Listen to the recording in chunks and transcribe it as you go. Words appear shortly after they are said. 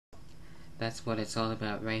that's what it's all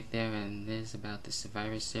about right there, and it is about the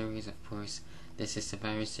Survivor Series. Of course, this is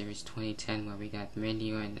Survivor Series 2010, where we got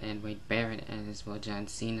Randy Orton and Wade Barrett, and as well John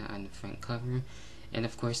Cena on the front cover. And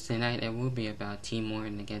of course, tonight it will be about Team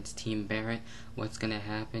Orton against Team Barrett. What's gonna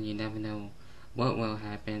happen? You never know what will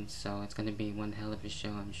happen, so it's gonna be one hell of a show,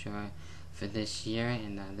 I'm sure, for this year.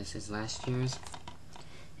 And this is last year's.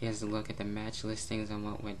 Here's a look at the match listings on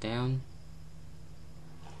what went down.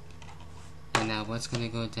 And now what's going to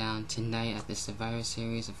go down tonight at the Survivor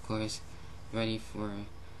Series. Of course, ready for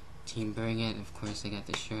Team Bring It. Of course, I got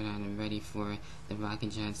the shirt on and ready for The Rock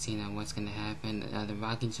and John Cena. What's going to happen? The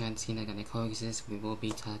Rock and John Cena are going to coexist. We will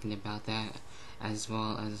be talking about that, as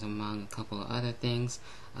well as among a couple of other things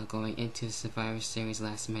going into the Survivor Series,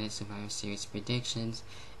 last minute Survivor Series predictions,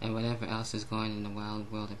 and whatever else is going in the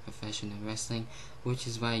wild world of professional wrestling, which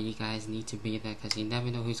is why you guys need to be there, because you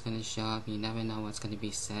never know who's going to show up, you never know what's going to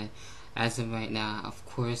be said. As of right now, of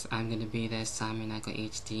course, I'm going to be there. Simon Michael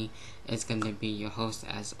HD is going to be your host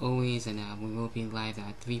as always, and we will be live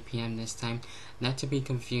at 3 p.m. this time. Not to be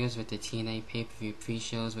confused with the TNA pay-per-view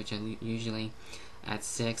pre-shows, which are usually at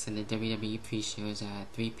 6, and the WWE pre-shows are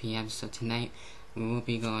at 3 p.m. So tonight, we will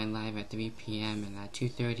be going live at 3 p.m. and at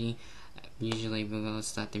 2:30. Usually we will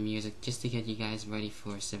start the music just to get you guys ready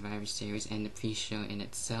for Survivor Series and the pre-show in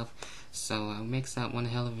itself. So makes that one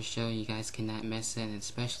hell of a show. You guys cannot miss it, and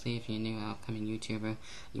especially if you're a new upcoming YouTuber.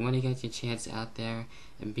 You want to get your chance out there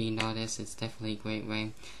and be noticed. It's definitely a great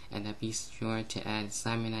way. And be sure to add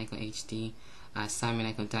Simon Michael HD, Simon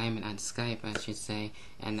Michael Diamond on Skype, I should say,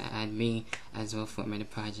 and add me as well for the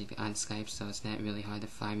project on Skype, so it's not really hard to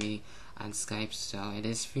find me on Skype. So it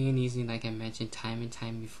is free and easy, like I mentioned time and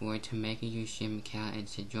time before, to make a YouTube account and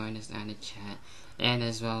to join us on the chat, and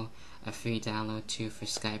as well a free download too for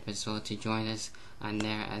Skype as well to join us on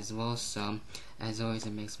there as well. So as always,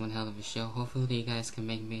 it makes one hell of a show. Hopefully you guys can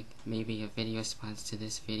make maybe a video response to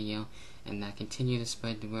this video and continue to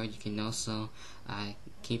spread the word. You can also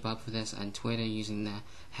keep up with us on Twitter using the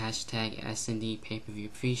hashtag SND pay-per-view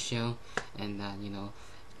pre-show, and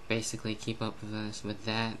basically keep up with us with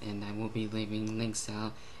that. And I will be leaving links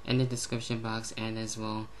out in the description box, and as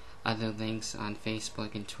well other links on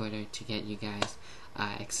Facebook and Twitter to get you guys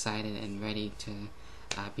excited and ready to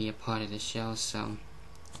be a part of the show. So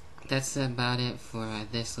that's about it for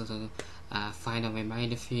this little final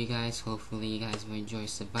reminder for you guys. Hopefully you guys will enjoy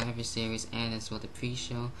Survivor Series and as well the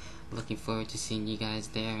pre-show. Looking forward to seeing you guys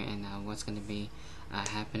there, and what's going to be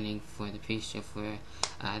happening for the pre-show for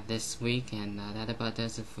this week. And that about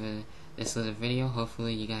does it for this little video.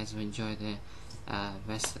 Hopefully you guys will enjoy the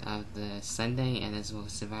rest of the Sunday, and as well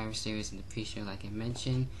as Survivor Series and the pre-show like I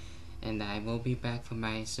mentioned. And I will be back for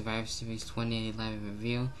my Survivor Series 2011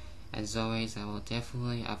 review. As always, I will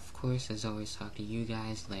definitely, of course, as always, talk to you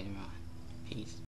guys later on. Peace.